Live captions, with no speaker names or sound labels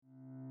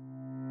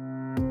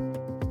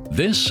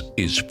This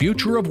is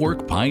Future of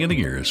Work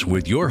Pioneers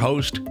with your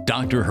host,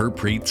 Dr.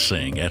 Harpreet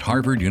Singh at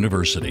Harvard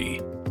University.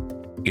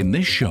 In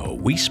this show,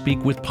 we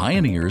speak with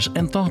pioneers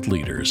and thought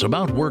leaders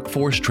about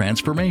workforce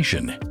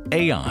transformation,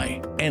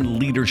 AI, and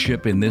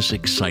leadership in this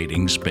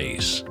exciting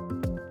space.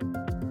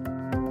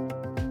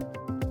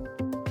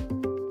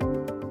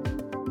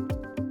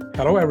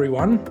 Hello,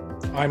 everyone.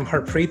 I'm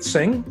Harpreet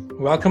Singh,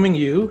 welcoming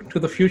you to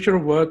the Future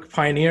of Work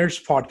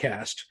Pioneers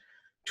podcast.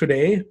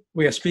 Today,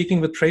 we are speaking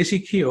with Tracy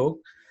Keogh,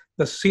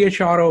 the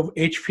CHRO of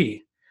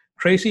HP.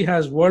 Tracy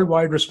has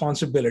worldwide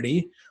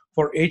responsibility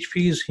for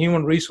HP's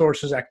human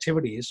resources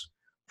activities.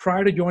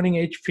 Prior to joining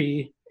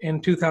HP in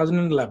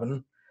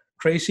 2011,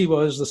 Tracy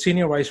was the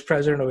Senior Vice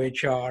President of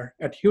HR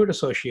at Hewitt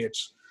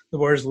Associates, the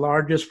world's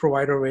largest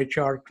provider of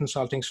HR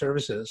consulting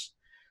services.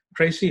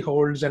 Tracy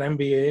holds an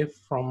MBA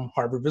from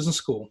Harvard Business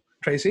School.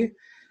 Tracy,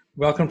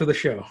 welcome to the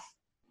show.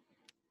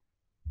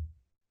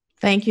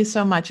 Thank you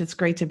so much. It's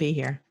great to be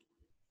here.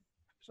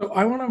 So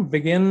I want to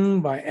begin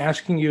by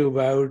asking you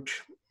about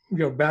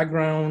your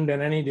background and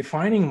any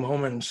defining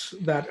moments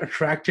that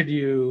attracted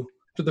you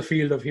to the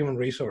field of human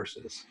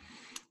resources.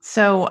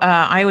 So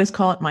I always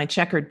call it my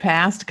checkered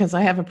past because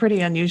I have a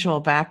pretty unusual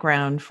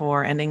background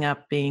for ending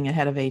up being a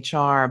head of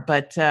HR.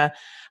 But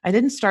I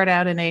didn't start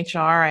out in HR.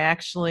 I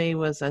actually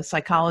was a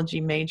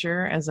psychology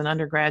major as an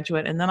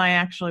undergraduate, and then I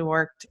actually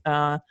worked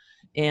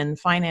in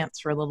finance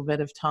for a little bit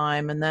of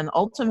time, and then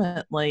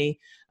ultimately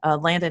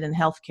landed in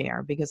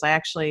healthcare because I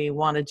actually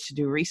wanted to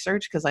do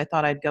research because I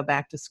thought I'd go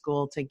back to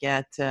school to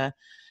get a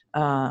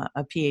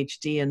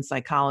PhD in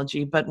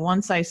psychology. But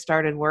once I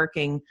started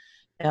working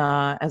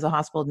as a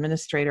hospital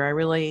administrator, I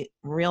really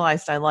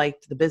realized I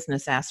liked the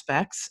business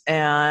aspects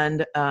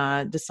and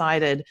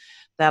decided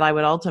that I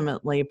would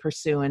ultimately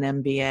pursue an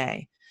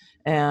MBA.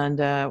 And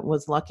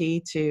was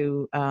lucky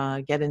to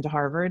get into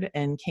Harvard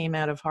and came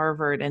out of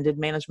Harvard and did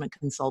management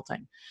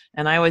consulting.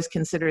 And I always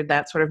considered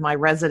that sort of my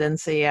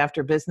residency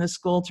after business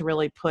school to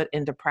really put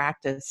into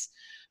practice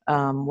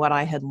what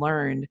I had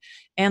learned.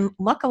 And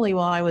luckily,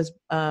 while I was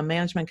a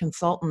management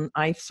consultant,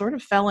 I sort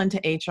of fell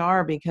into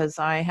HR because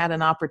I had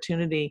an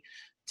opportunity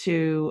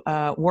to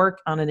work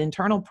on an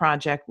internal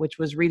project, which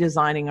was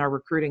redesigning our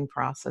recruiting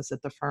process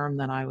at the firm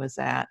that I was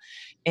at.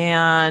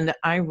 And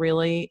I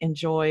really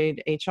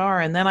enjoyed HR.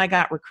 And then I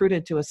got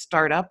recruited to a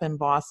startup in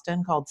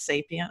Boston called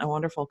Sapient, a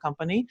wonderful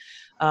company,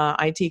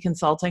 IT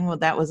consulting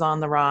that was on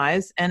the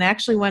rise, and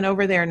actually went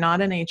over there not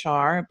in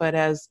HR, but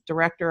as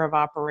director of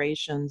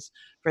operations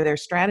for their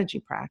strategy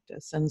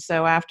practice. And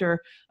so after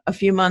a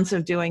few months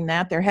of doing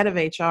that, their head of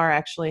HR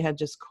actually had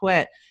just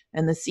quit.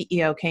 And the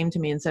CEO came to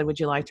me and said, "Would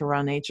you like to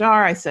run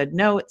HR?" I said,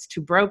 "No, it's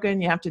too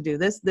broken. You have to do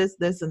this, this,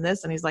 this, and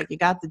this." And he's like, "You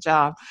got the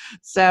job."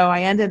 So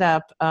I ended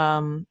up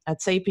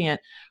at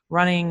Sapient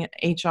running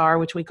HR,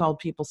 which we called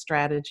people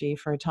strategy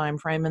for a time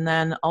frame, and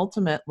then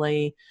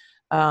ultimately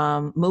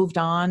moved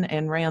on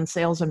and ran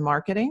sales and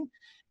marketing,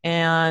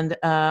 and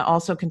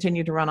also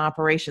continued to run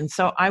operations.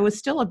 So I was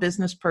still a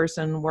business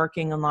person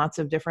working in lots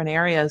of different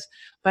areas.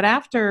 But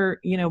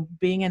after,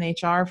 being in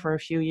HR for a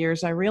few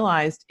years, I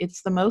realized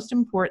it's the most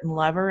important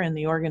lever in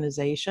the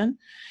organization.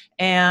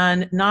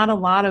 And not a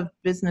lot of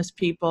business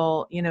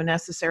people,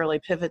 necessarily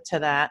pivot to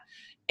that.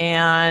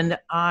 And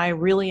I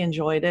really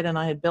enjoyed it, and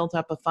I had built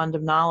up a fund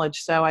of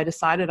knowledge. So I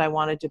decided I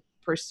wanted to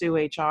pursue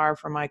HR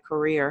for my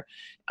career.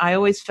 I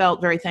always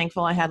felt very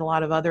thankful. I had a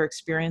lot of other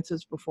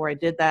experiences before I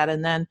did that.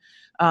 And then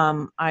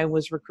I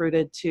was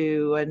recruited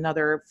to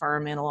another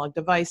firm, Analog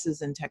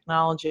Devices and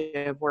Technology.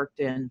 I've worked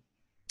in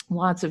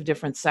lots of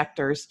different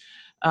sectors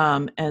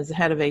as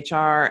head of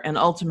HR, and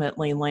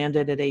ultimately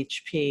landed at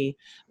HP,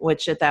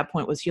 which at that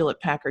point was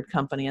Hewlett-Packard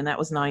Company. And that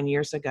was 9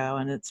 years ago.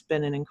 And it's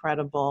been an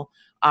incredible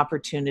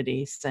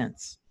opportunity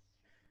since.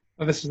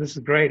 Well, this is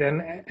great.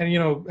 And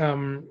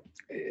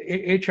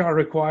HR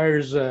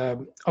requires a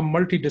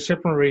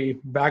multidisciplinary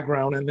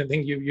background, and I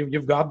think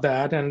you've got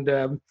that.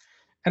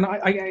 And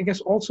I guess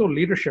also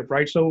leadership,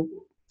 right? So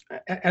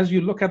as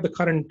you look at the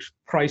current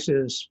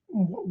crisis,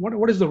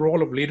 what is the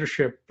role of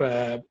leadership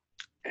from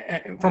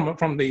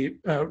the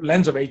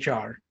lens of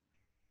HR?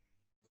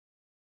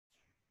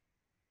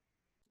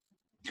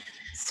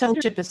 So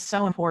leadership is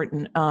so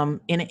important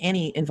in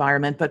any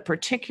environment, but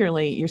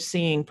particularly you're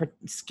seeing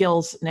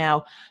skills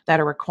now that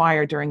are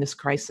required during this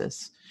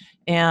crisis.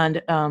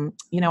 And,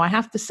 I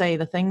have to say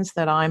the things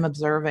that I'm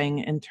observing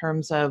in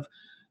terms of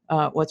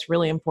what's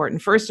really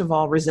important, first of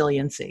all,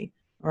 resiliency,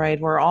 right?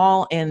 We're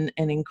all in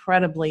an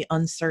incredibly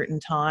uncertain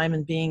time,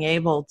 and being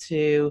able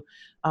to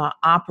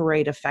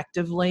operate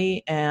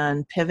effectively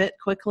and pivot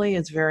quickly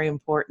is very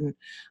important.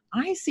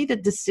 I see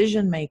that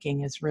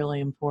decision-making is really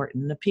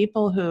important. The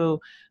people who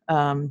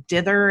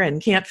dither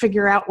and can't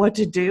figure out what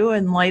to do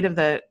in light of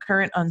the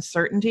current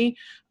uncertainty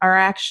are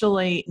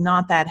actually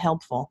not that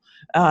helpful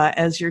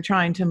as you're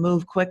trying to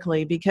move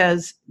quickly,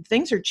 because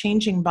things are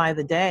changing by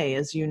the day,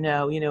 as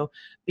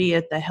be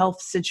it the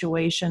health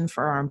situation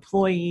for our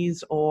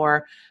employees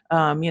or,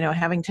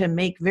 having to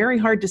make very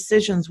hard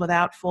decisions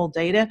without full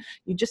data.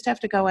 You just have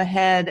to go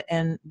ahead ahead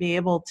and be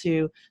able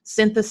to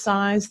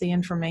synthesize the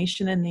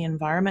information in the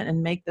environment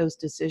and make those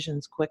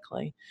decisions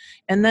quickly.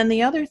 And then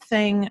the other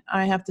thing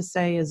I have to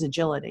say is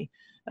agility.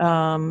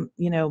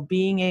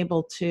 Being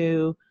able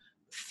to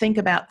think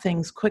about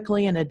things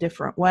quickly in a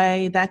different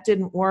way. That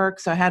didn't work,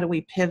 so how do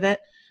we pivot?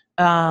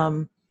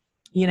 And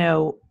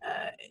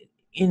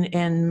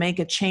make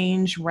a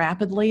change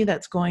rapidly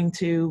that's going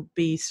to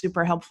be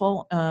super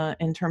helpful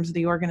in terms of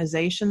the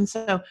organization.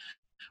 So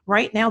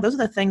right now, those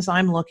are the things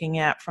I'm looking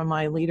at from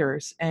my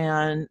leaders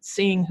and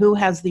seeing who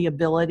has the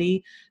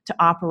ability to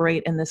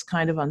operate in this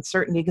kind of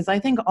uncertainty, because I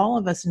think all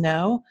of us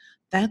know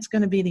that's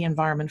going to be the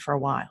environment for a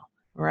while,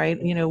 right?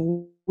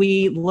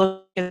 We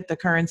look at the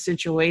current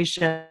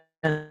situation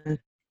and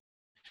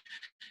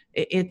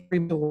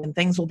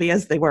things will be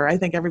as they were. I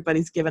think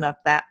everybody's given up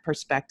that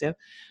perspective.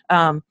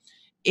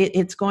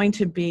 It's going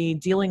to be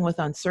dealing with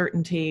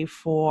uncertainty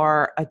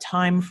for a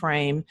time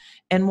frame.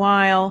 And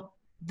while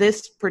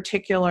this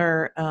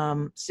particular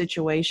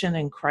situation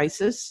and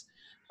crisis,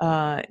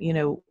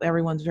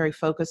 everyone's very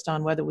focused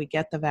on whether we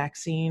get the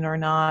vaccine or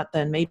not,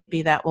 then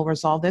maybe that will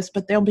resolve this,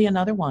 but there'll be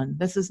another one.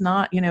 This is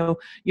not,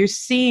 you're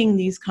seeing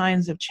these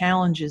kinds of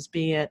challenges,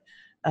 be it,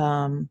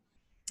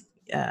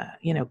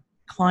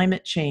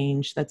 climate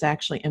change that's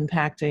actually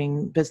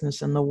impacting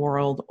business in the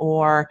world,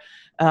 or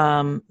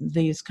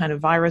these kind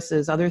of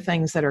viruses, other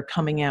things that are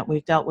coming out.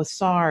 We've dealt with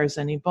SARS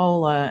and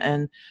Ebola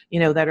and,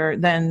 that are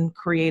then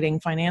creating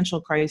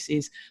financial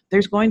crises.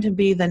 There's going to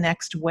be the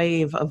next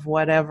wave of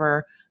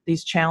whatever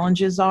these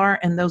challenges are,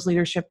 and those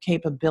leadership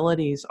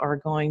capabilities are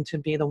going to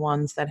be the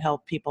ones that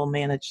help people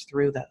manage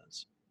through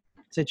those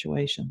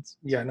situations.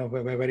 Yeah, no,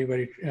 very, very,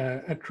 very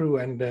true.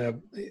 And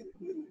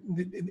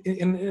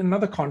in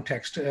another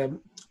context,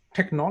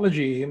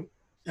 technology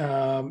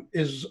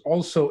is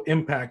also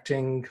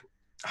impacting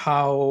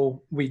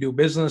how we do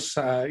business,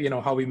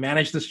 how we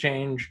manage this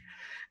change.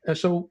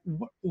 So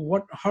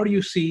how do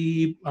you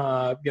see,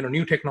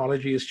 new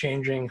technology is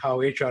changing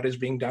how HR is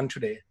being done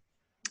today?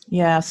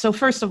 Yeah. So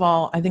first of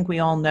all, I think we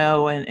all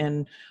know,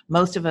 and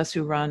most of us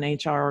who run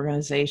HR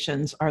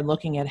organizations are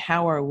looking at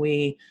how are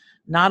we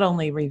not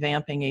only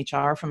revamping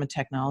HR from a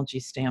technology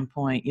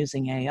standpoint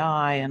using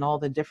AI and all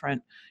the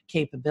different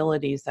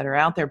capabilities that are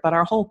out there, but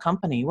our whole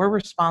company, we're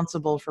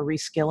responsible for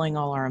reskilling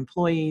all our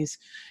employees,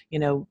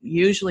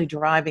 usually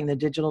driving the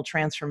digital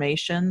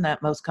transformation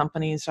that most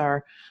companies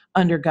are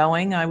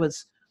undergoing. I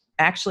was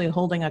actually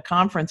holding a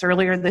conference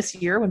earlier this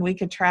year when we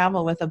could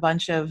travel with a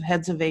bunch of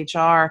heads of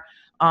HR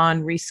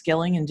on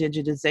reskilling and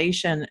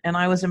digitization. And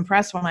I was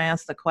impressed when I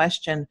asked the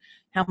question,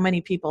 how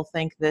many people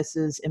think this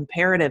is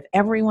imperative?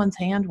 Everyone's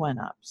hand went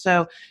up.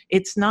 So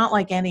it's not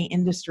like any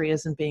industry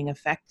isn't being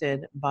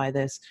affected by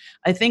this.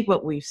 I think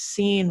what we've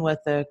seen with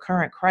the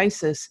current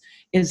crisis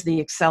is the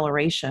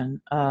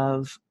acceleration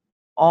of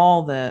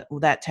all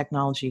that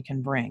technology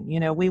can bring.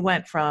 We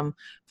went from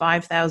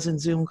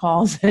 5,000 Zoom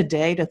calls a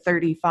day to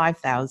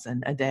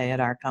 35,000 a day at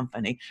our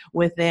company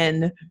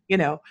within,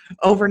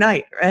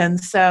 overnight. And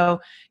so,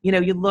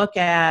 you look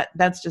at,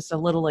 that's just a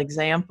little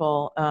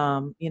example,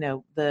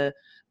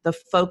 the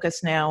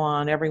focus now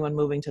on everyone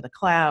moving to the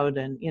cloud,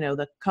 and,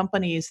 the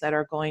companies that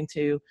are going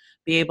to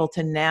be able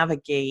to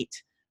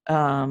navigate,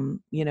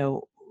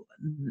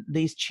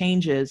 these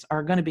changes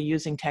are going to be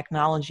using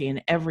technology in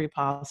every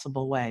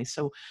possible way.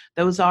 So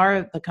those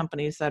are the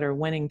companies that are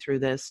winning through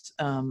this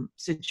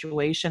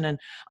situation. And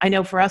I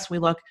know for us, we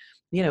look,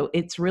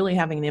 it's really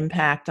having an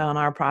impact on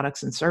our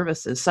products and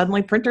services.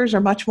 Suddenly printers are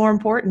much more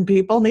important.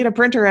 People need a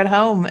printer at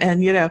home.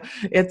 And,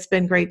 it's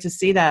been great to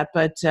see that,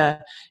 but,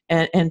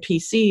 and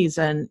PCs,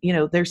 and,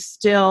 there's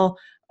still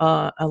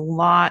a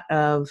lot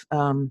of,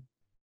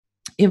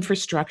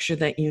 infrastructure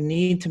that you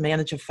need to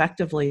manage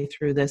effectively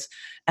through this,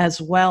 as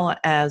well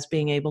as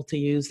being able to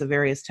use the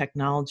various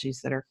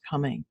technologies that are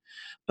coming.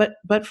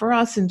 But for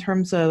us, in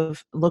terms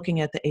of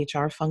looking at the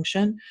HR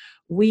function,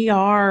 we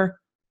are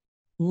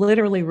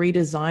literally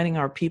redesigning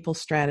our people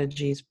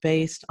strategies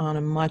based on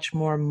a much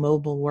more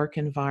mobile work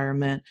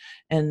environment,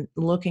 and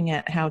looking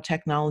at how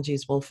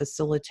technologies will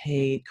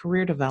facilitate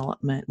career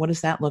development. What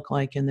does that look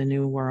like in the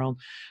new world?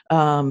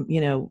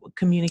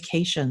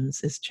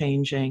 Communications is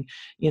changing.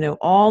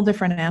 All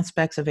different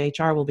aspects of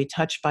HR will be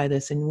touched by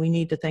this, and we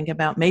need to think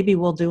about, maybe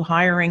we'll do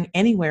hiring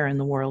anywhere in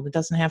the world. It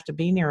doesn't have to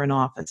be near an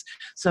office.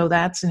 So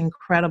that's an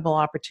incredible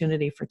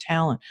opportunity for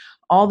talent.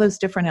 All those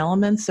different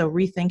elements. So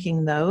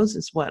rethinking those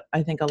is what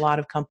I think a lot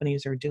of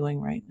companies are doing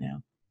right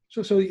now.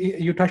 So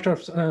you touched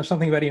on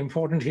something very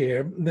important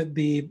here,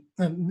 the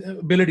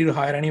ability to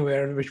hire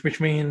anywhere, which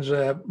means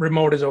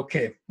remote is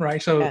okay,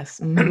 right? So yes.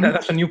 Mm-hmm.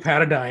 That's a new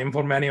paradigm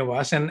for many of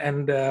us, and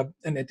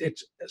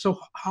it's so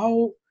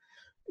how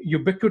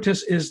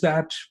ubiquitous is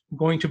that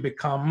going to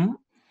become,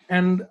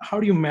 and how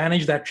do you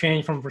manage that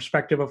change from a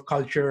perspective of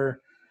culture,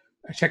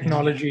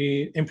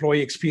 technology, employee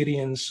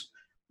experience?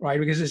 Right,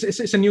 because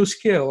it's a new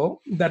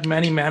skill that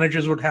many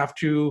managers would have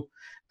to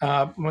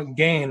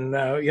gain.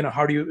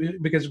 How do you,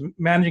 because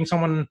managing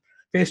someone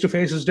face to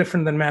face is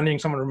different than managing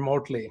someone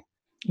remotely.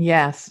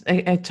 Yes,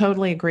 I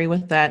totally agree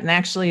with that. And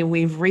actually,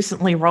 we've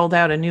recently rolled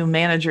out a new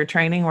manager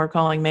training we're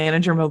calling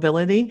Manager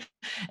Mobility,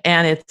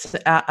 and it's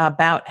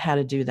about how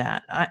to do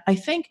that. I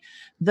think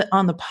that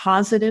on the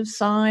positive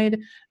side,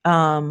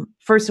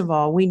 first of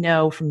all, we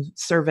know from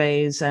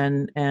surveys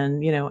and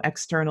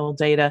external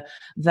data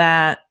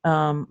that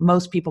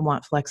most people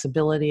want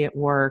flexibility at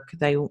work.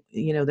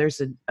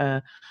 There's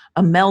a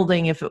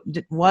melding, if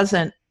it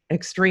wasn't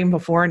extreme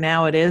before,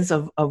 now it is,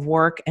 of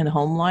work and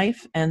home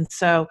life. And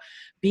so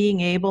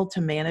being able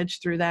to manage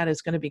through that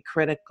is going to be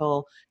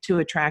critical to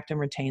attract and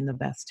retain the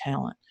best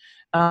talent.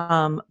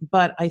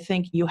 But I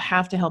think you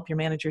have to help your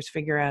managers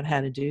figure out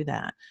how to do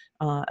that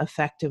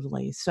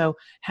effectively. So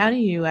how do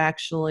you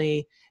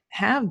actually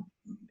have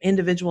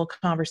individual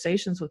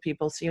conversations with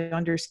people so you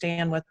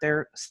understand what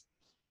their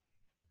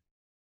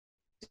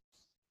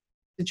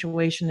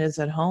situation is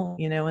at home?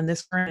 In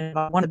this current,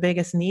 one of the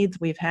biggest needs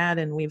we've had,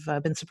 and we've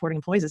been supporting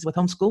employees, is with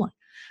homeschooling.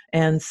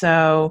 And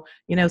so,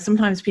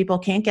 sometimes people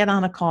can't get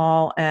on a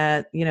call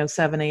at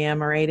 7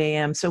 a.m. or 8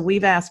 a.m. So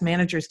we've asked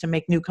managers to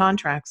make new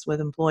contracts with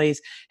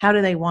employees. How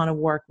do they want to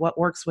work? What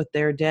works with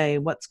their day?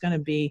 What's going to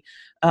be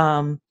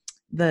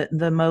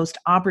the most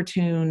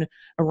opportune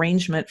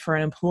arrangement for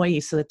an employee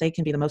so that they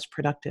can be the most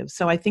productive?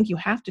 So I think you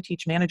have to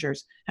teach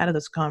managers how to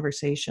those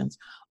conversations.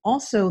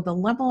 Also, the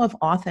level of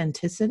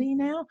authenticity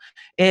now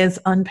is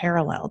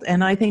unparalleled.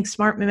 And I think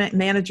smart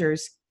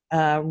managers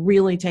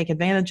really take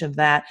advantage of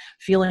that,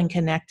 feeling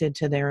connected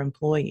to their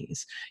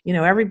employees.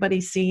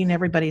 Everybody's seen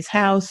everybody's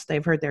house.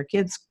 They've heard their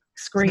kids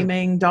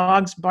screaming,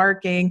 dogs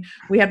barking.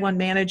 We had one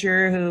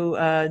manager who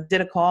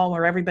did a call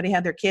where everybody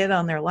had their kid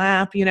on their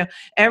lap.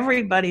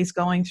 Everybody's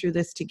going through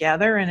this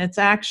together. And it's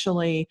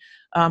actually,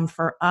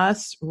 for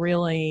us,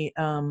 really,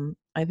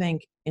 I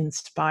think,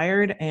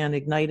 inspired and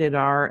ignited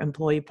our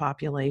employee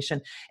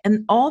population.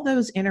 And all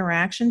those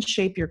interactions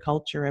shape your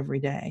culture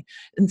every day.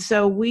 And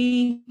so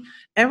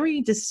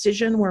every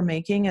decision we're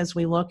making as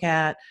we look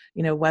at,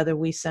 whether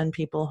we send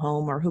people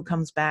home or who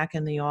comes back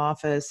in the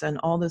office and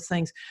all those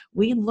things,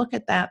 we look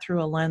at that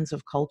through a lens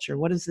of culture.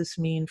 What does this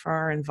mean for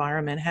our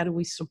environment? How do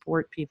we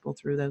support people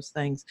through those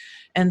things?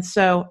 And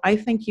so I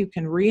think you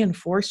can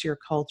reinforce your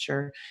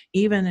culture,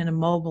 even in a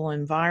mobile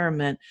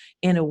environment,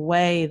 in a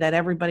way that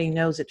everybody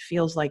knows it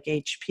feels like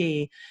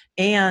HP.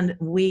 And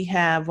we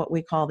have what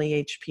we call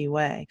the HP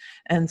way.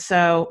 And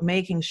so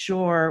making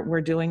sure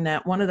we're doing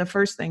that. One of the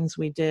first things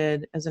we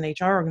did as an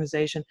HR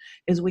organization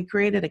is we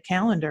created a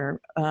calendar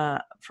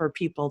for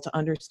people to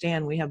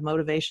understand. We have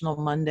motivational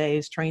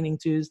Mondays, training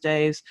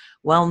Tuesdays,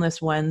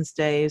 wellness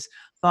Wednesdays,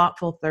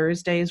 thoughtful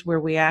Thursdays, where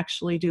we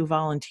actually do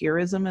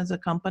volunteerism as a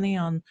company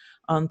on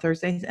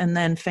Thursdays, and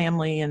then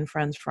family and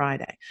friends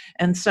Friday.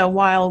 And so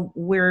while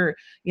we're,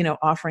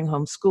 offering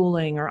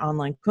homeschooling or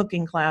online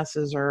cooking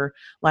classes, or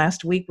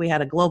last week we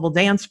had a global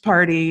dance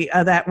party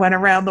that went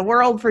around the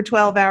world for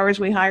 12 hours,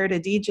 we hired a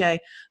DJ.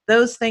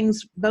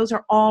 Those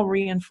are all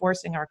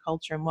reinforcing our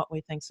culture and what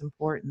we think is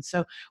important.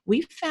 So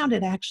we found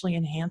it actually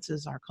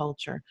enhances our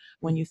culture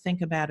when you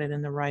think about it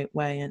in the right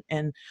way.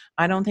 And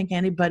I don't think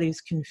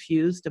anybody's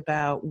confused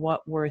about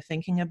what we're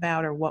thinking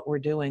about or what we're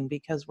doing,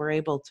 because we're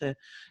able to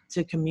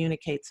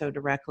communicate so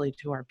directly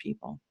to our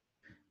people.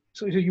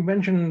 So you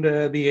mentioned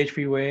the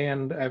HP way,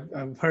 and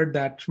I've heard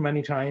that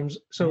many times.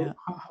 So yeah.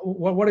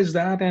 What is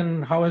that,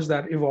 and how has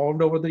that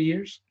evolved over the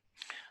years?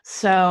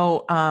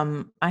 So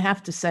I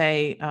have to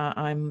say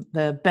I'm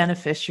the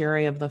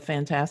beneficiary of the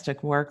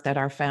fantastic work that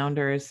our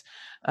founders,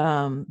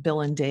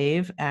 Bill and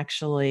Dave,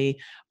 actually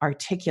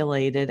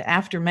articulated.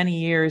 After many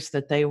years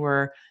that they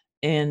were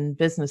in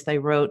business, they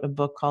wrote a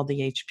book called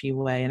The HP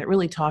Way, and it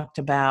really talked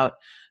about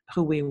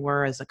who we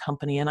were as a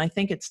company. And I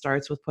think it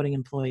starts with putting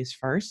employees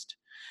first.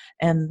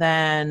 And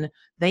then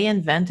they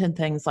invented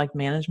things like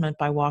management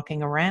by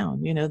walking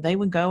around. They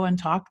would go and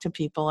talk to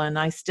people. And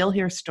I still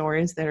hear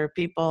stories that are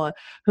people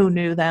who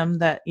knew them,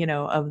 that,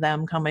 of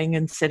them coming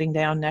and sitting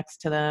down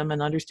next to them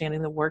and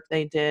understanding the work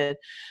they did.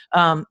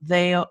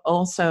 They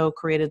also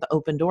created the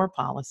open door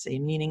policy,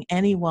 meaning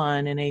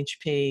anyone in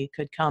HP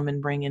could come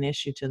and bring an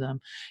issue to them.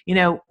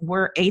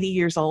 We're 80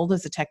 years old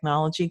as a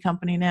technology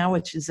company now,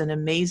 which is an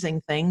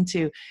amazing thing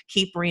to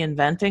keep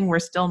reinventing. We're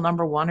still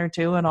number 1 or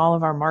 2 in all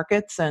of our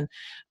markets. And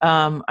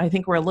I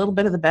think we're a little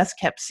bit of the best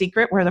kept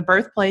secret. We're the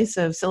birthplace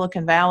of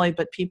Silicon Valley,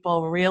 but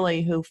people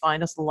really who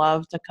find us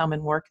love to come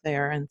and work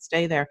there and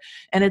stay there.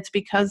 And it's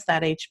because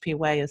that HP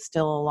way is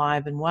still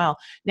alive and well.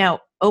 Now,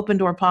 open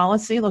door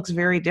policy looks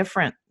very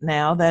different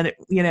now that,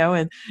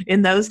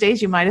 in those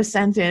days you might have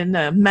sent in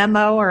a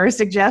memo or a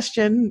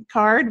suggestion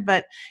card,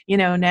 but,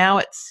 now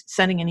it's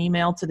sending an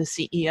email to the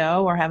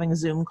CEO or having a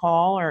Zoom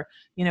call or,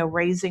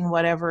 raising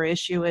whatever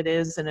issue it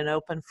is in an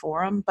open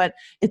forum, but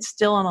it's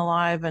still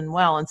alive and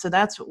well. And so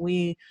that's what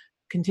we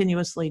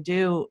continuously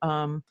do,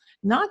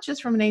 not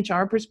just from an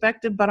HR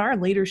perspective, but our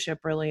leadership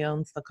really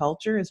owns the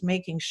culture, is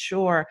making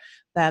sure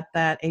that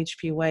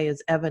HP way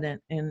is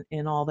evident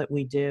in all that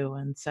we do.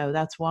 And so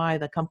that's why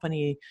the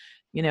company,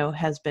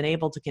 has been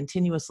able to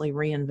continuously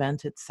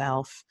reinvent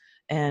itself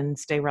and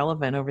stay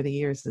relevant over the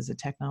years as a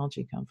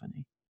technology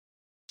company.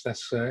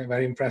 That's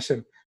very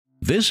impressive.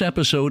 This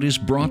episode is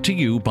brought to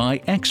you by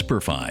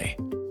Experfy.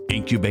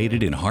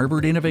 Incubated in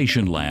Harvard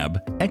Innovation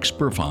Lab,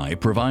 Experfy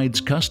provides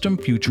custom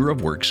future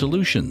of work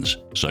solutions,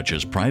 such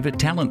as private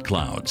talent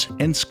clouds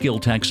and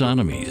skill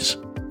taxonomies.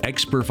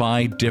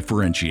 Experfy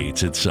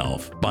differentiates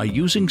itself by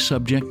using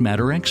subject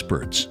matter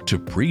experts to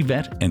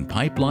pre-vet and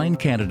pipeline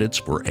candidates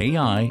for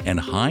AI and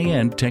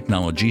high-end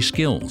technology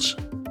skills.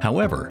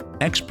 However,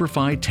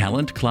 Experfy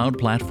Talent Cloud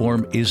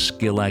Platform is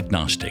skill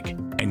agnostic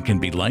and can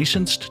be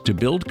licensed to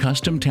build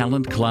custom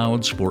talent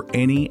clouds for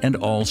any and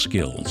all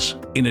skills.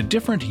 In a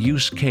different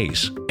use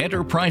case,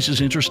 enterprises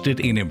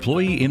interested in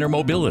employee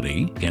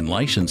intermobility can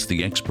license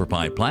the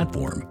Experfy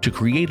platform to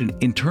create an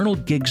internal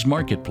gigs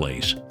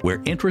marketplace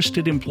where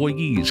interested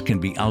employees can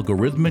be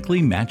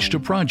algorithmically matched to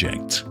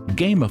projects,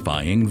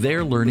 gamifying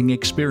their learning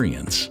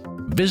experience.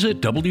 Visit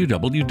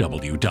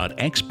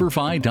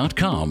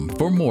www.experfy.com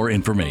for more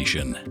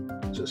information.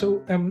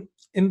 So,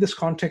 in this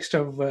context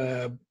of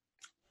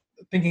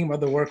thinking about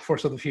the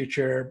workforce of the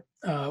future,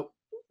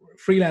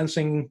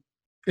 freelancing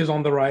is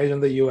on the rise in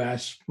the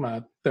US.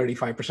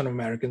 35% of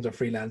Americans are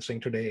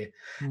freelancing today.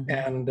 Mm-hmm.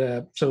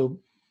 And so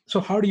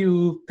how do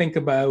you think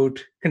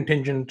about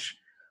contingent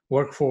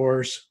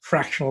workforce,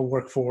 fractional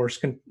workforce,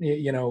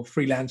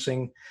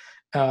 freelancing?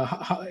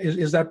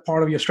 Is that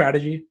part of your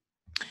strategy?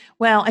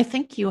 Well, I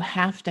think you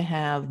have to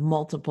have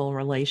multiple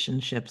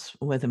relationships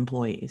with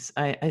employees.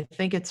 I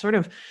think it's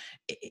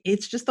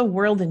just the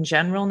world in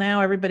general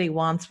now. Everybody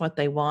wants what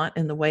they want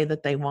in the way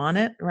that they want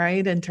it,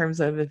 right? In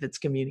terms of if it's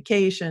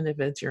communication, if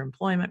it's your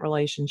employment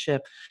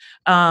relationship.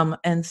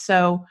 And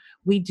so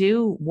we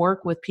do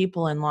work with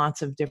people in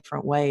lots of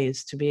different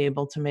ways to be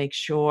able to make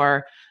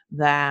sure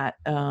that,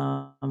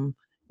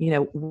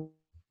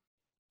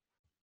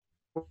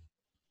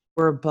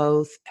 we're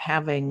both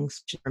having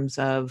terms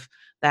of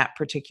that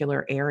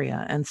particular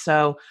area. And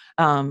so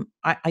I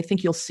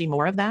think you'll see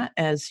more of that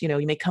as,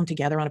 you may come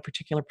together on a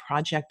particular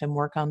project and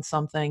work on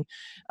something.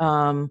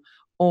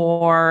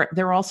 Or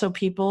there are also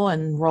people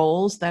and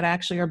roles that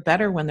actually are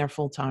better when they're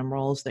full-time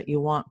roles that you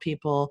want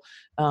people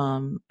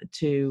to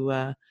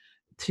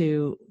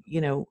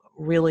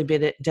really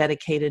be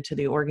dedicated to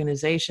the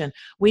organization.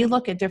 We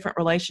look at different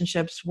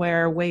relationships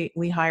where we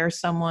hire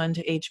someone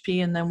to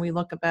HP and then we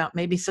look about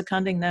maybe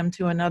seconding them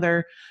to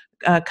another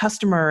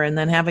customer and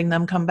then having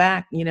them come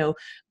back.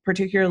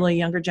 Particularly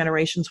younger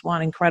generations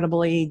want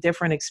incredibly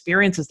different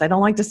experiences. They don't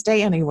like to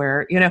stay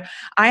anywhere.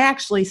 I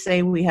actually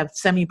say we have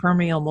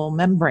semi-permeable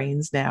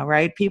membranes now,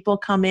 right? People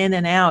come in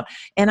and out,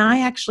 and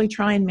I actually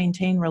try and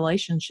maintain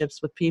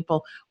relationships with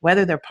people,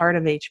 whether they're part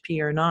of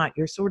HP or not.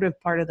 You're sort of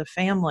part of the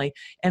family,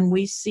 and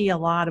we see a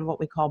lot of what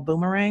we call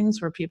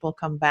boomerangs, where people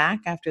come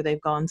back after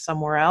they've gone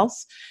somewhere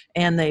else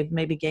and they've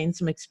maybe gained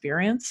some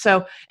experience.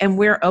 So, and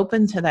we're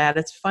open to that.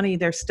 It's funny,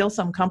 there's still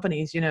some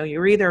companies,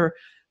 you're either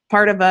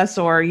part of us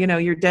or,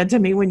 you're dead to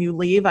me when you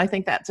leave. I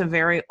think that's a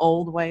very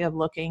old way of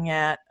looking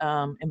at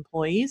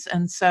employees.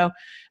 And so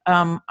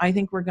I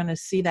think we're going to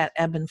see that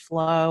ebb and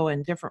flow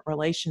and different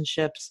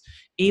relationships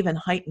even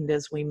heightened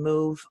as we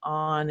move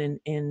on and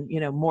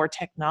more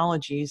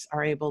technologies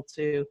are able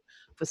to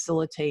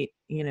facilitate,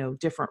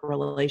 different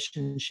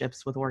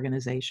relationships with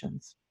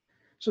organizations.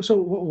 So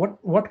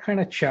what kind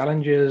of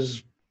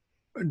challenges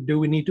do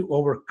we need to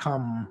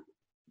overcome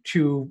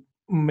to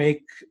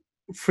make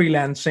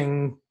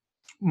freelancing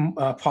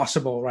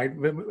possible, right,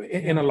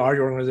 in a large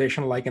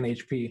organization like an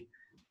HP?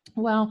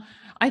 Well,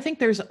 I think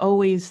there's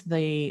always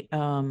the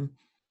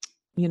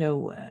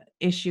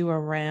issue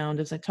around,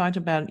 as I talked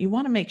about, you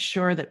want to make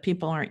sure that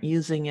people aren't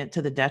using it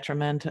to the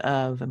detriment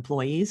of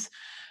employees.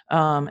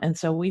 And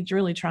so we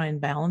really try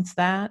and balance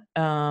that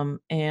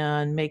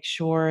and make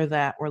sure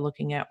that we're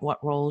looking at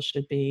what roles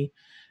should be,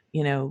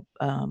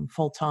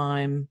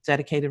 full-time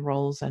dedicated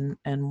roles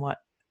and what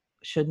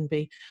shouldn't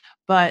be.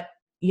 But,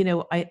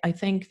 I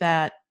think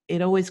that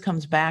it always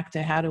comes back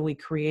to how do we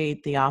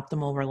create the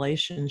optimal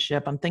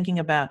relationship. I'm thinking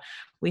about,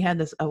 we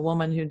had a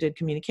woman who did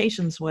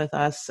communications with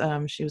us.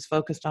 She was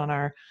focused on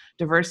our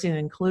diversity and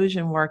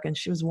inclusion work, and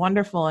she was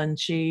wonderful. And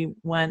she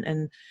went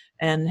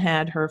and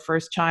had her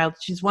first child.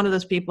 She's one of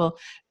those people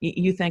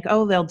you think,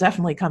 oh, they'll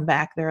definitely come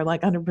back. They're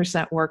like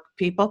 100% work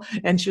people.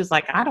 And she was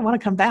like, I don't want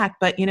to come back.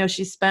 But,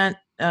 she spent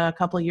a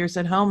couple of years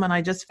at home, and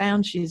I just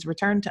found she's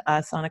returned to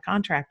us on a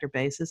contractor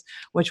basis,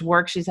 which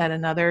works. She's had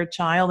another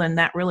child, and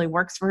that really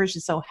works for her.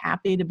 She's so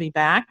happy to be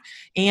back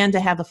and to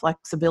have the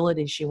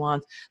flexibility she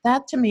wants.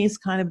 That to me is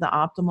kind of the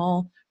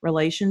optimal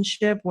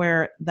relationship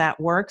where that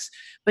works.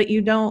 But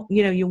you don't,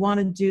 you want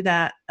to do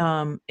that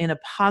in a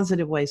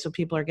positive way so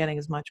people are getting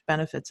as much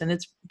benefits. And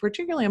it's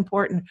particularly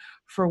important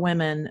for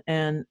women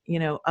and,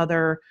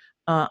 other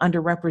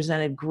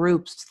underrepresented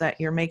groups that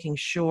you're making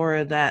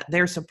sure that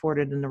they're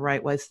supported in the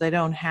right way so they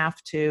don't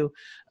have to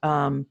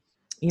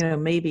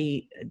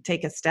maybe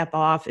take a step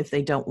off if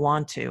they don't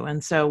want to.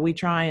 And so we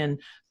try and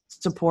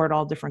support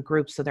all different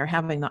groups so they're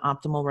having the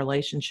optimal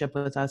relationship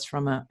with us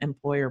from an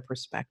employer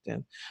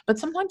perspective. But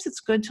sometimes it's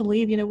good to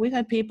leave. We've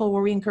had people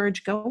where we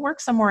encourage, go work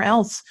somewhere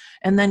else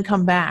and then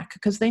come back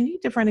because they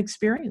need different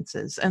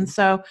experiences. And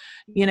so,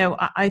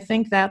 I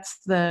think that's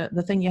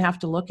the thing you have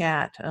to look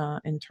at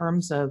in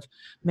terms of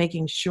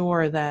making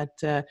sure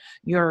that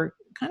you're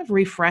kind of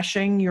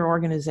refreshing your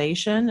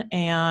organization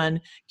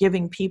and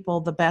giving people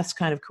the best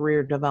kind of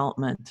career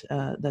development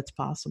that's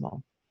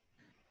possible.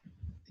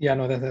 Yeah,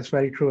 no, that's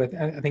very true.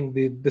 I think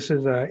this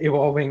is an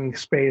evolving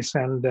space,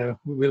 and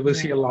we'll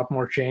see a lot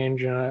more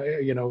change.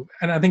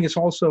 And I think it's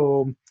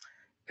also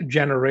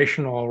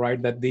generational,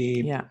 right? That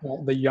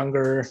the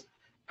younger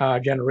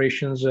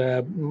generations,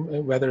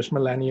 whether it's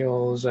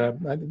millennials,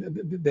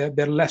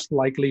 they're less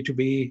likely to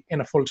be in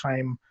a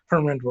full-time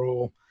permanent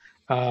role,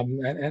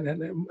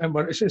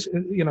 but it's just,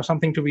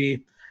 something to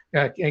be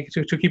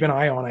to keep an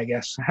eye on, I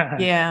guess.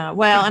 Yeah,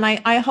 well, and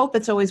I hope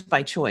it's always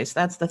by choice.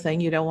 That's the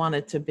thing. You don't want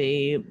it to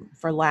be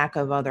for lack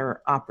of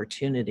other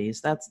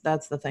opportunities. That's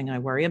the thing I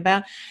worry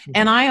about. Mm-hmm.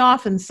 And I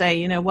often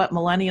say, what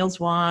millennials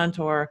want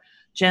or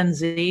Gen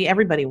Z,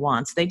 everybody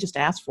wants. They just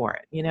ask for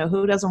it.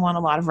 Who doesn't want a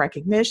lot of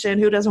recognition?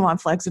 Who doesn't want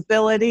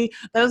flexibility?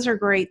 Those are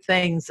great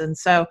things. And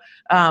so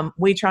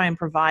we try and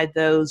provide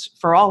those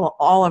for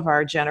all of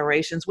our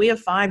generations. We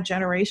have 5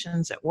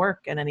 generations at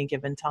work at any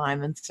given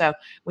time. And so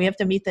we have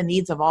to meet the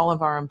needs of all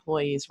of our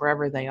employees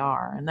wherever they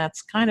are. And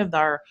that's kind of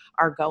our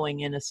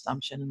going in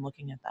assumption and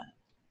looking at that.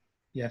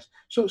 Yes.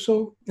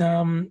 So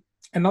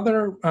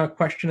another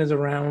question is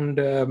around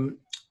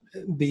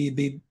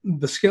the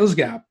skills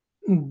gap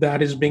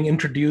that is being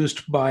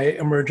introduced by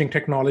emerging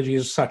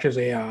technologies such as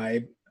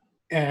AI,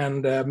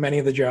 and many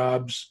of the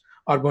jobs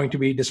are going to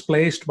be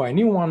displaced by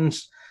new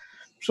ones.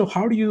 So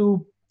how do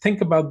you think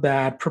about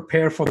that,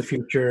 prepare for the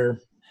future,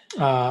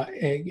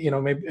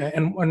 maybe,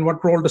 and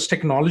what role does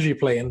technology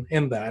play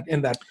in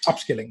that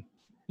upskilling?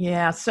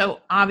 Yeah,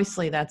 so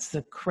obviously that's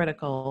the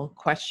critical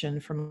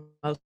question for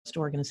most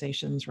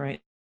organizations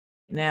right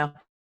now.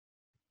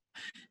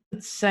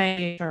 Let's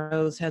say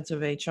those heads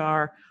of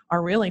HR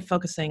are really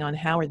focusing on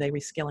how are they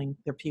reskilling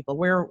their people.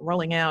 We're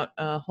rolling out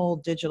a whole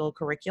digital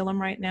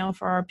curriculum right now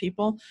for our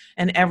people,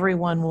 and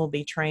everyone will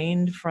be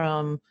trained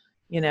from,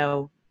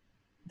 the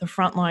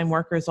frontline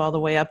workers all the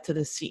way up to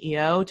the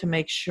CEO to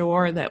make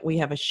sure that we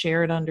have a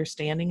shared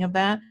understanding of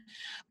that.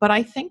 But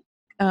I think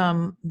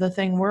the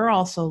thing we're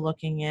also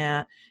looking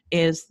at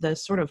is the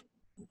sort of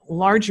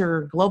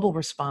larger global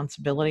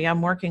responsibility.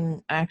 I'm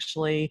working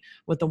actually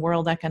with the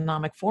World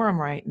Economic Forum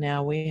right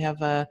now. We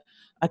have a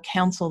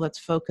council that's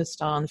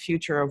focused on the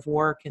future of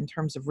work in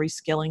terms of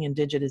reskilling and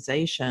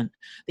digitization,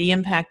 the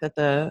impact that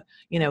the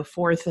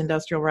fourth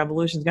industrial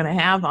revolution is going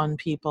to have on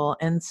people.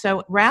 And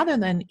so rather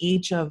than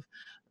each of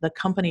the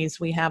companies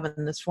we have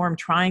in this forum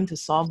trying to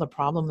solve the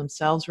problem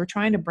themselves, we're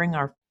trying to bring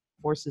our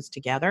forces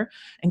together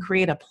and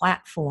create a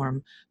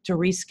platform to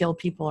reskill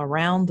people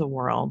around the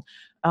world.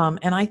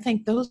 And I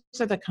think those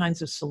are the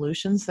kinds of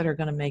solutions that are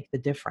going to make the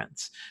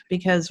difference,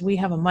 because we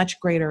have a much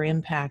greater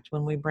impact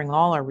when we bring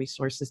all our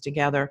resources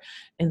together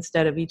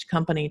instead of each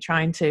company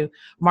trying to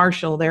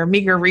marshal their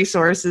meager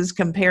resources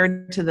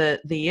compared to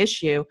the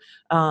issue.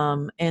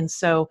 And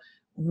so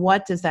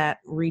what does that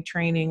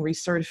retraining,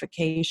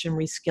 recertification,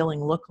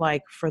 reskilling look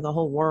like for the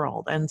whole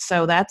world? And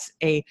so that's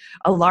a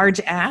large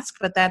ask,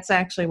 but that's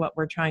actually what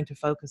we're trying to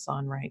focus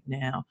on right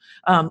now.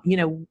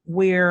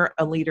 We're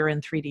a leader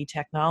in 3D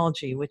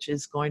technology, which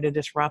is going to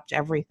disrupt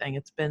everything.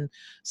 It's been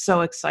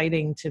so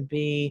exciting to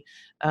be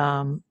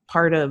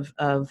part of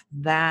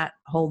that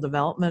whole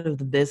development of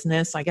the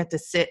business. I get to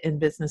sit in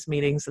business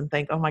meetings and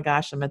think, oh my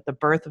gosh, I'm at the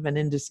birth of an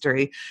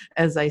industry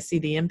as I see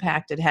the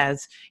impact it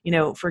has.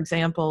 For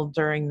example,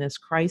 during this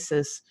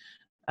crisis,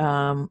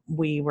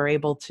 we were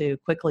able to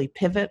quickly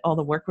pivot all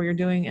the work we were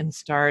doing and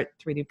start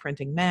 3D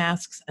printing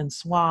masks and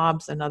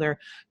swabs and other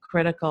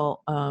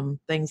critical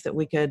things that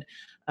we could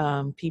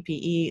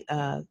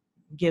PPE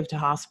give to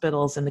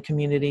hospitals and the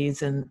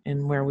communities and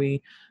where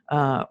we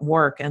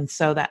work. And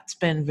so that's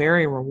been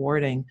very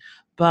rewarding.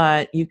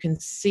 But you can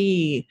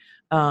see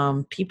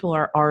people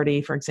are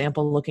already, for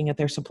example, looking at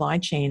their supply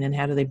chain and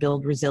how do they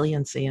build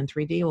resiliency, and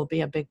 3D will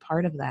be a big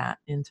part of that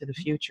into the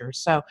future.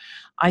 So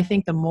I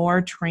think the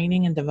more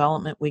training and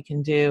development we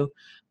can do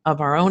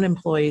of our own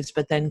employees,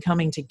 but then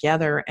coming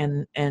together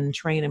and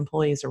train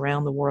employees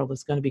around the world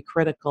is going to be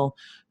critical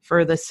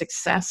for the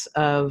success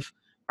of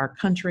our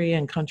country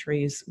and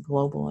countries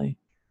globally.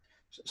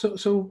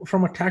 So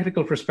from a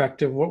tactical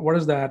perspective, what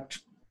does that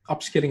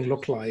upskilling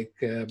look like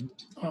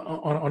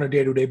on a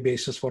day-to-day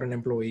basis for an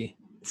employee?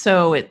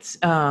 So it's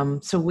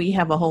so we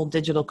have a whole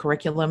digital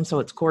curriculum. So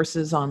it's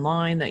courses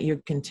online that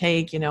you can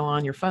take,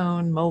 on your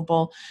phone,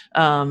 mobile,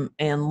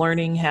 and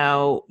learning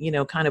how,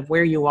 kind of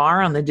where you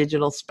are on the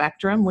digital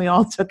spectrum. We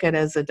all took it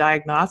as a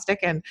diagnostic,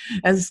 and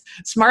as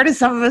smart as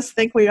some of us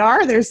think we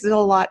are, there's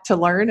still a lot to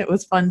learn. It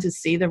was fun to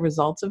see the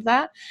results of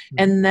that. Mm-hmm.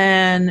 And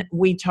then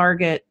we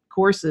target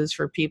courses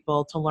for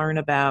people to learn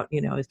about,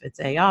 if it's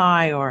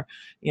AI or,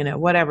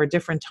 whatever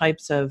different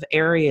types of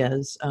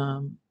areas,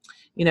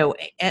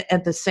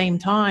 at the same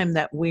time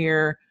that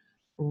we're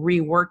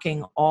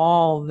reworking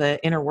all the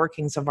inner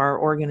workings of our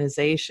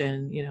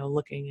organization,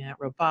 looking at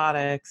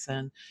robotics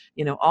and,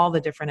 all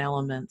the different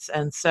elements.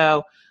 And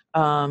so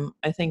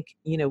I think,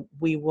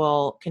 we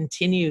will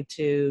continue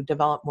to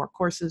develop more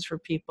courses for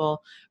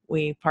people.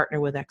 We partner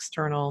with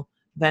external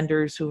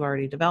vendors who've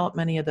already developed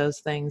many of those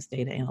things,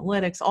 data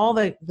analytics, all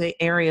the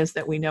areas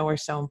that we know are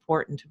so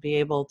important to be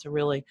able to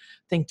really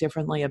think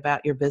differently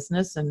about your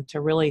business and to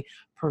really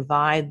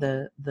provide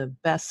the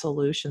best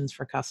solutions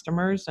for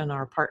customers and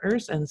our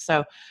partners. And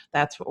so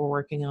that's what we're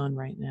working on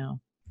right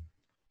now.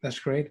 That's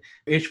great.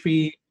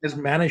 HP has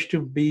managed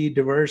to be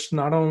diverse,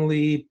 not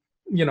only,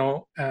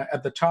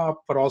 at the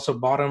top, but also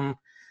bottom.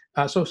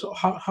 So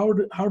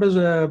how does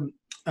a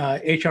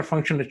HR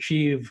function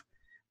achieve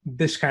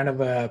this kind of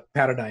a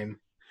paradigm?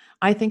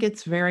 I think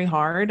it's very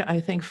hard.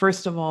 I think,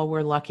 first of all,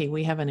 we're lucky.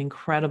 We have an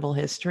incredible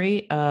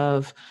history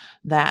of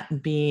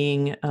that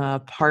being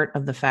part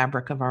of the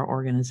fabric of our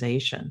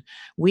organization.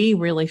 We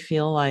really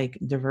feel like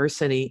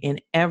diversity in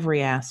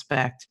every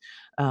aspect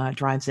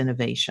drives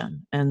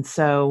innovation. And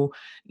so,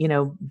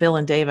 Bill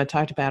and Dave, I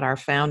talked about our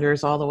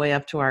founders all the way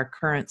up to our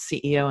current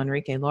CEO,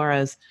 Enrique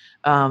Lores,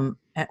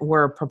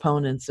 were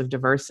proponents of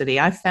diversity.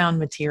 I found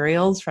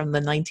materials from the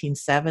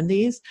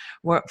 1970s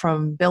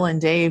from Bill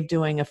and Dave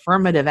doing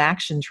affirmative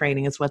action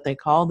training is what they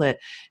called it.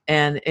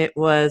 And it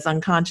was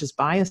unconscious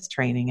bias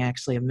training,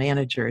 actually, of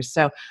managers.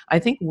 So I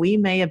think we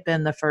may have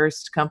been the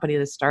first company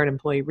to start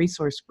employee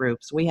resource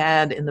groups. We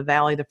had in the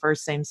Valley the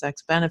first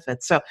same-sex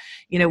benefits. So,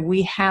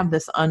 we have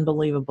this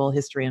unbelievable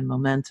history and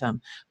momentum,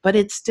 but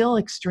it's still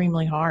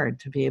extremely hard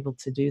to be able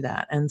to do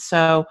that. And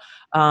so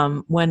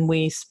when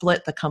we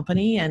split the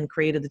company and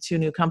created the two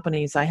new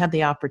companies, I had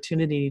the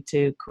opportunity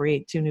to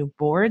create two new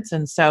boards.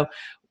 And so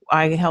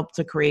I helped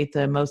to create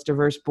the most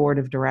diverse board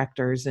of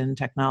directors in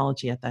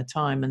technology at that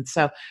time.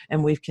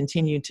 And we've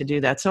continued to do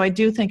that. So I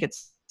do think it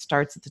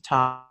starts at the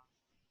top.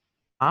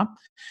 I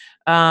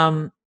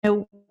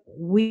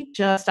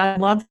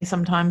love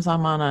sometimes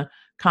I'm on a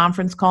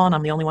conference call and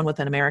I'm the only one with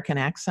an American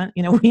accent.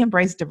 We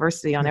embrace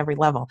diversity on every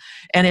level.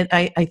 And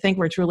I think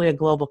we're truly a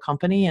global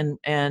company.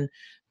 And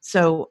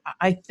so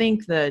I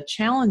think the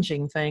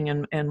challenging thing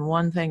and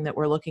one thing that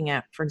we're looking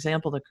at, for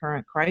example, the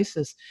current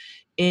crisis,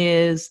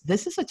 is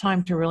this is a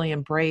time to really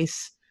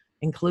embrace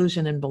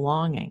inclusion and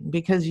belonging,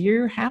 because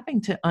you're having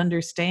to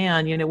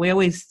understand, we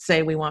always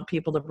say we want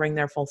people to bring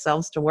their full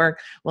selves to work.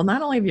 Well,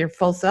 not only your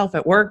full self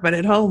at work, but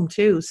at home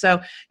too.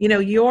 So,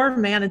 you're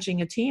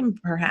managing a team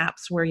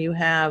perhaps where you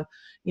have,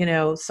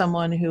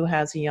 someone who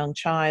has a young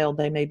child,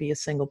 they may be a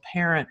single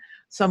parent,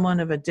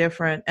 someone of a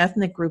different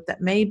ethnic group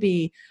that may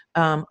be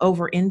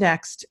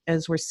over-indexed,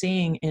 as we're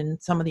seeing in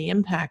some of the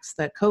impacts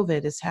that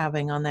COVID is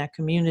having on that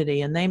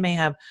community. And they may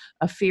have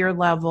a fear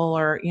level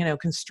or,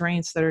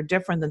 constraints that are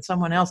different than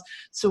someone else.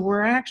 So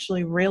we're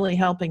actually really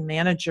helping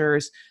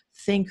managers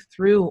think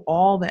through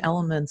all the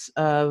elements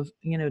of,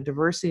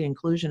 diversity,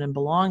 inclusion, and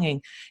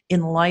belonging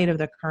in light of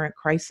the current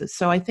crisis.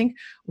 So I think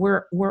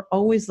we're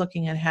always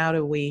looking at how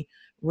do we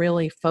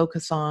really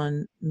focus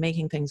on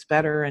making things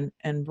better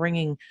and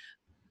bringing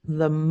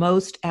the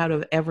most out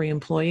of every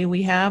employee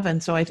we have.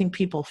 And so I think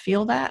people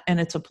feel that, and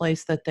it's a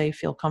place that they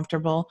feel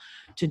comfortable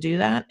to do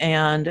that.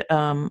 And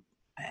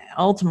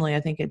ultimately, I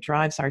think it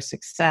drives our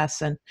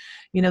success. And,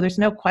 there's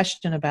no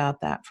question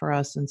about that for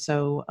us. And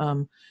so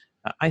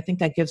I think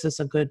that gives us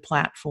a good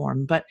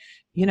platform. But,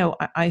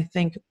 I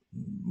think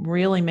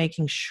really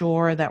making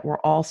sure that we're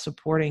all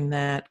supporting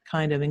that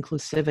kind of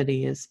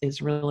inclusivity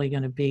is really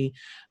going to be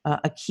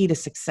a key to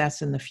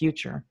success in the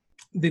future.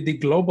 The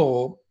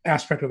global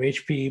aspect of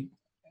HP,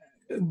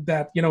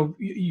 that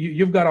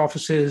you've got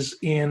offices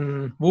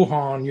in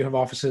Wuhan, you have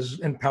offices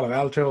in Palo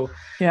Alto.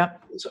 Yeah.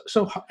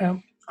 So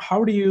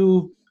how do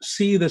you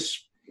see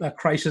this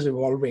crisis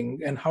evolving,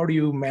 and how do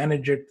you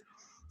manage it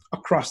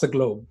across the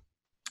globe?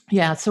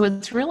 Yeah, so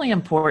it's really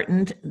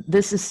important.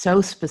 This is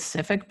so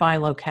specific by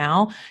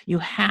locale. You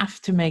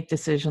have to make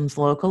decisions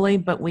locally,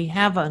 but we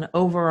have an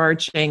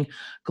overarching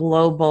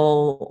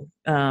global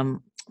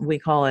we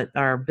call it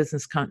our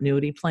business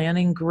continuity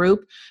planning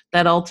group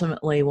that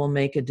ultimately will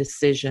make a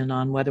decision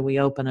on whether we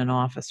open an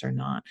office or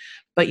not.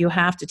 But you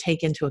have to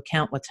take into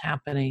account what's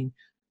happening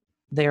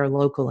there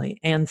locally.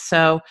 And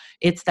so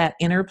it's that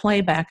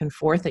interplay back and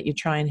forth that you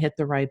try and hit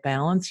the right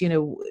balance.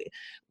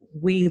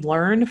 We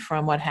learned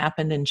from what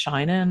happened in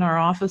China in our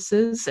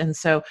offices. And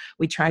so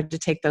we tried to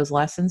take those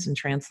lessons and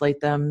translate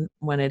them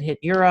when it hit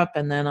Europe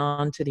and then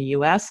on to the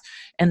US.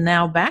 And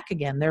now back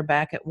again, they're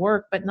back at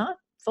work, but not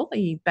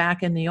fully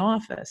back in the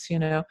office,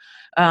 and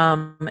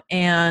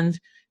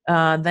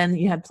then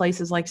you had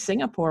places like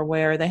Singapore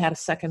where they had a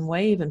second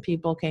wave and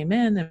people came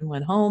in and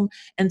went home.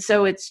 And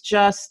so it's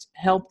just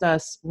helped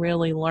us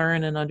really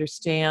learn and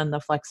understand the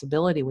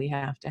flexibility we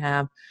have to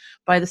have.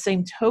 By the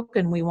same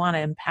token, we want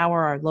to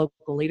empower our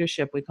local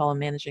leadership, we call them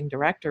managing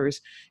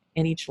directors,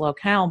 in each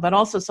locale, but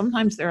also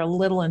sometimes they're a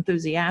little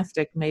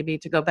enthusiastic maybe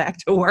to go back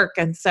to work.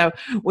 And so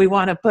we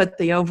want to put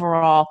the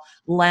overall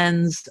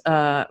lens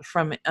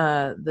from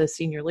the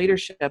senior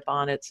leadership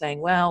on it,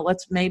 saying, well,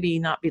 let's maybe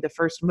not be the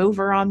first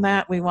mover on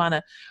that. We want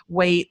to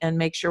wait and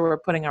make sure we're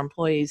putting our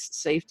employees'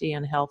 safety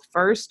and health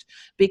first,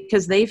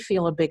 because they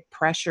feel a big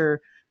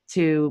pressure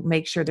to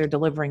make sure they're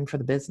delivering for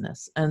the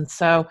business. And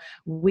so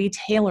we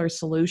tailor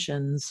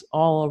solutions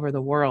all over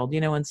the world.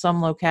 In some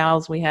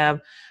locales, we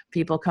have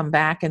people come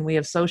back and we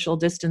have social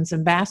distance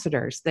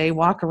ambassadors. They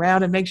walk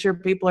around and make sure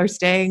people are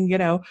staying,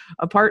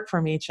 apart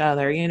from each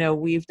other.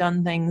 We've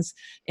done things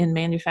in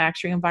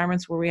manufacturing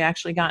environments where we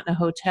actually got in a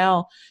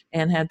hotel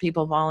and had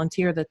people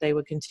volunteer that they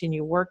would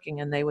continue working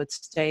and they would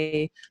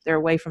stay there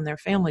away from their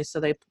families so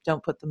they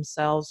don't put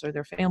themselves or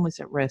their families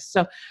at risk.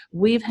 So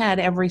we've had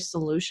every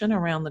solution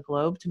around the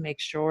globe to make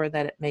sure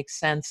that it makes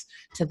sense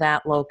to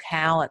that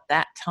locale at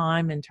that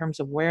time in terms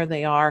of where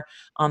they are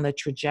on the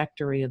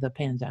trajectory of the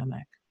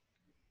pandemic.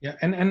 Yeah,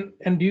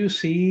 and do you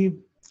see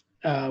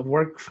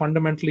work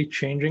fundamentally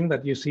changing,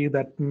 that you see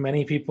that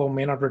many people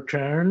may not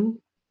return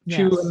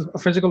to a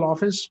physical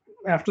office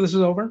after this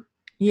is over?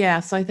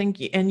 Yes, I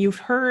think, and you've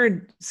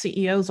heard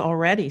CEOs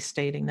already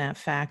stating that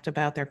fact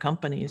about their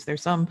companies.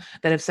 There's some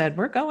that have said,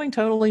 we're going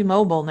totally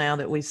mobile now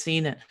that we've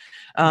seen it.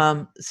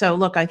 So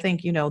look, I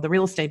think, the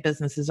real estate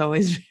business is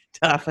always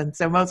tough. And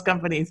so most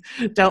companies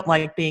don't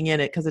like being in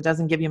it because it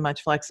doesn't give you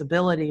much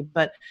flexibility.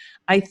 But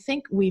I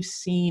think we've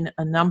seen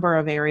a number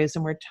of areas,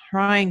 and we're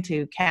trying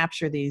to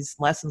capture these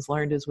lessons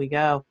learned as we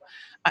go.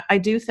 I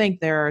do think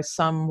there are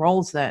some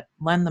roles that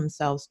lend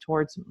themselves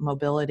towards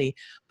mobility,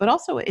 but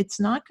also it's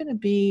not going to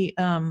be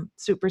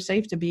super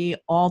safe to be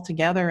all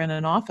together in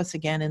an office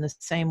again in the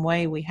same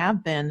way we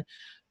have been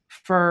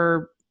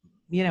for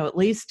at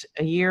least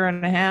a year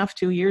and a half,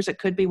 2 years. It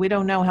could be. We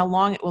don't know how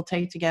long it will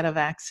take to get a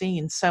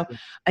vaccine. So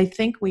I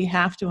think we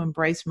have to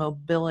embrace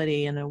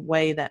mobility in a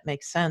way that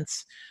makes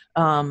sense,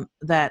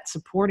 that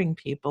supporting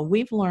people.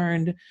 We've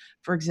learned,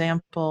 for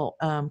example,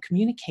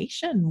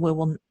 communication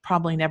will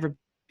probably never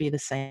be the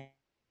same.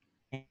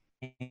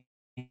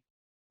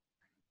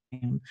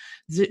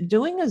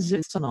 Doing a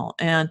Zoom,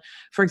 and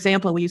for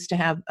example, we used to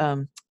have,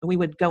 we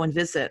would go and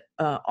visit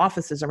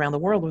offices around the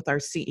world with our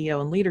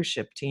CEO and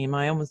leadership team.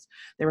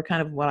 They were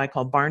kind of what I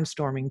call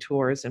barnstorming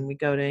tours, and we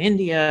go to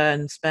India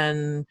and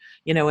spend,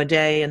 a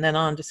day and then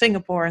on to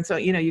Singapore. And so,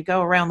 you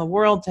go around the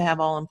world to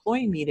have all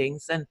employee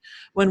meetings. And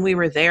when we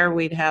were there,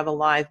 we'd have a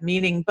live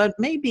meeting, but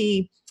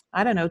maybe,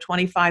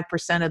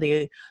 25% of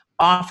the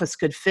office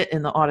could fit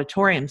in the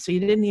auditorium. So you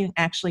didn't even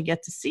actually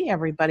get to see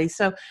everybody.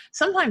 So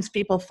sometimes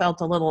people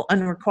felt a little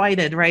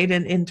unrequited, right,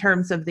 in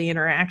terms of the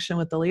interaction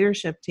with the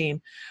leadership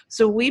team.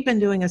 So we've been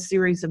doing a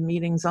series of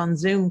meetings on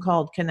Zoom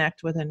called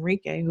Connect with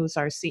Enrique, who's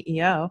our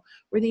CEO,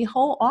 where the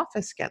whole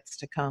office gets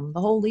to come.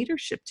 The whole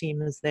leadership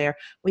team is there.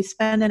 We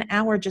spend an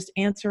hour just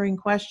answering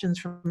questions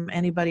from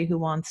anybody who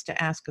wants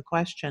to ask a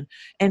question.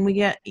 And we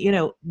get,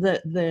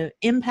 the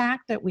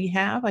impact that we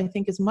have, I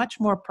think, is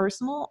much more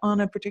personal on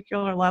a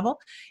particular level.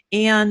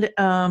 And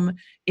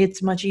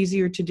it's much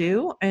easier to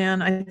do.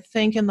 And I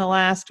think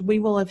we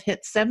will have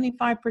hit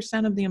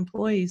 75% of the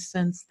employees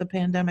since the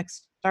pandemic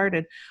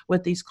started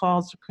with these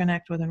calls to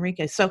connect with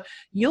Enrique. So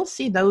you'll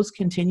see those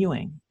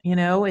continuing.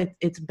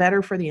 It's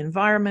better for the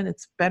environment.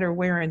 It's better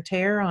wear and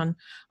tear on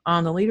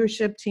the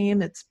leadership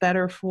team. It's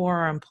better for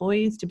our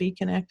employees to be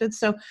connected.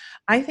 So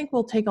I think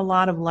we'll take a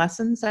lot of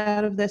lessons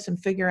out of this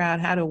and figure out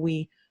how do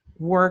we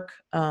work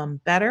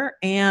better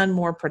and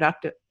more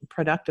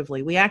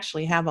productively. We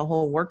actually have a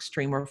whole work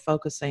stream we're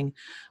focusing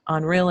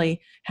on,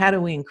 really how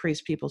do we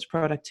increase people's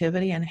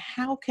productivity and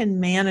how can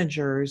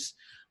managers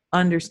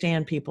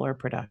understand people are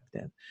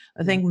productive.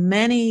 I think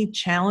many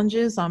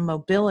challenges on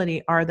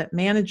mobility are that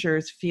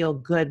managers feel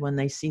good when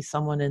they see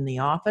someone in the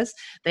office.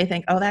 They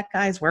think, oh, that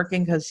guy's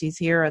working because she's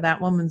here, or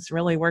that woman's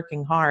really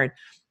working hard,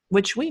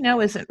 which we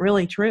know isn't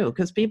really true,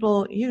 because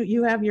people,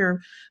 you have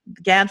your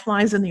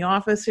gadflies in the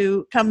office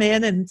who come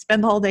in and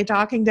spend the whole day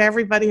talking to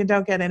everybody and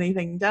don't get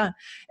anything done.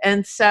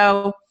 And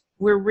so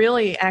we're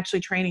really actually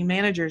training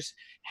managers.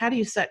 How do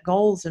you set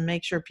goals and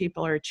make sure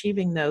people are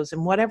achieving those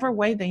in whatever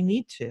way they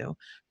need to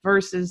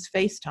versus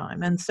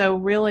FaceTime? And so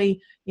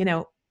really,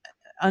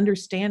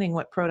 understanding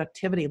what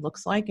productivity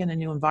looks like in a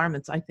new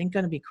environment is, I think,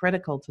 going to be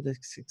critical to the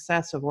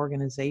success of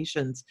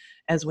organizations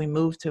as we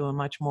move to a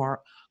much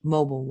more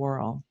mobile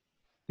world.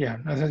 Yeah,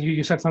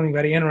 you said something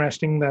very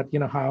interesting, that,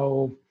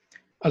 how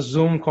a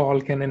Zoom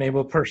call can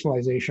enable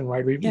personalization,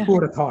 right? Who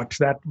would have thought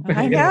that?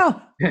 I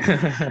know.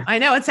 I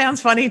know. It sounds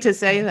funny to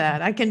say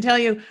that. I can tell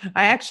you,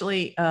 I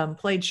actually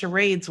played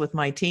charades with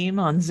my team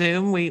on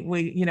Zoom.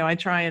 We I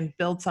try and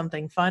build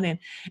something fun.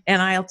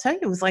 And I'll tell you,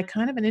 it was like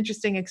kind of an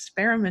interesting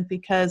experiment,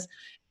 because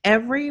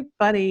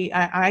everybody,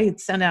 I had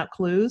sent out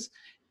clues.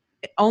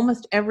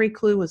 Almost every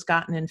clue was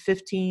gotten in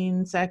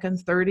 15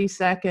 seconds, 30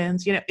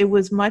 seconds. It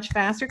was much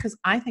faster because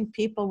I think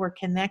people were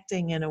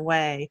connecting in a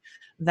way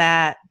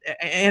that,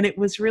 and it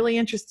was really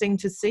interesting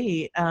to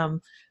see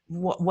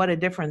what a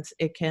difference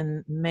it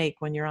can make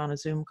when you're on a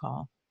Zoom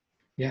call.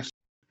 Yes.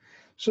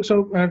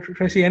 So,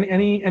 Tracy,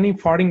 any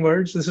parting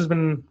words? This has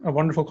been a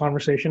wonderful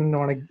conversation. I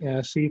want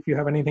to see if you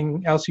have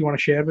anything else you want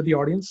to share with the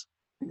audience.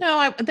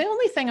 No, the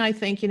only thing I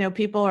think,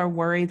 people are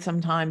worried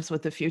sometimes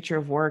with the future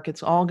of work.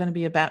 It's all going to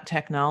be about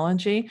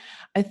technology.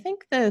 I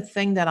think the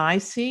thing that I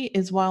see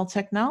is while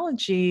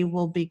technology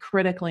will be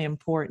critically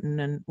important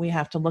and we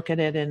have to look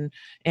at it in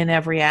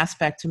every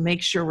aspect to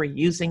make sure we're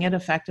using it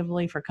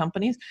effectively for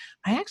companies,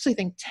 I actually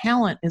think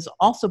talent is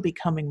also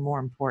becoming more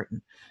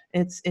important.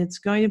 It's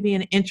going to be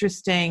an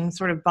interesting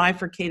sort of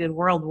bifurcated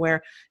world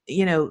where,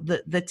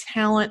 the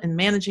talent and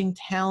managing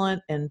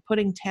talent and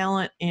putting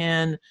talent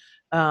in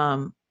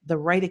the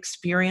right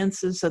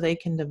experiences so they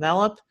can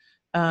develop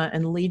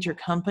and lead your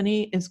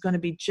company is going to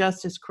be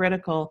just as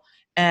critical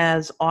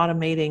as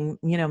automating,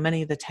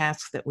 many of the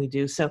tasks that we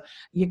do. So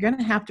you're going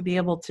to have to be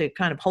able to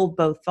kind of hold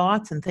both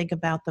thoughts and think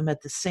about them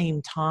at the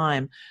same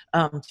time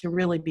to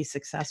really be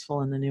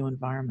successful in the new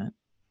environment.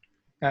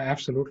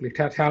 Absolutely.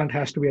 Talent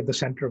has to be at the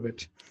center of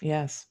it.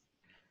 Yes.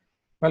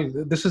 Well,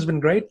 this has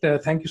been great.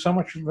 Thank you so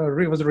much. It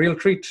was a real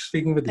treat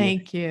speaking with you.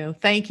 Thank you.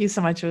 Thank you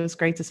so much. It was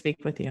great to speak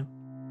with you.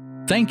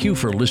 Thank you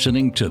for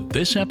listening to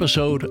this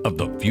episode of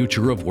the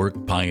Future of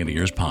Work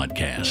Pioneers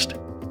podcast.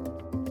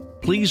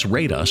 Please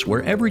rate us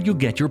wherever you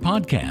get your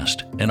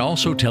podcast and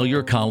also tell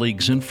your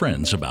colleagues and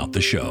friends about the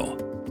show.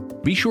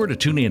 Be sure to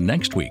tune in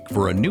next week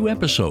for a new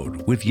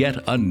episode with yet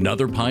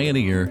another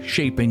pioneer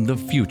shaping the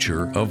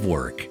future of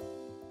work.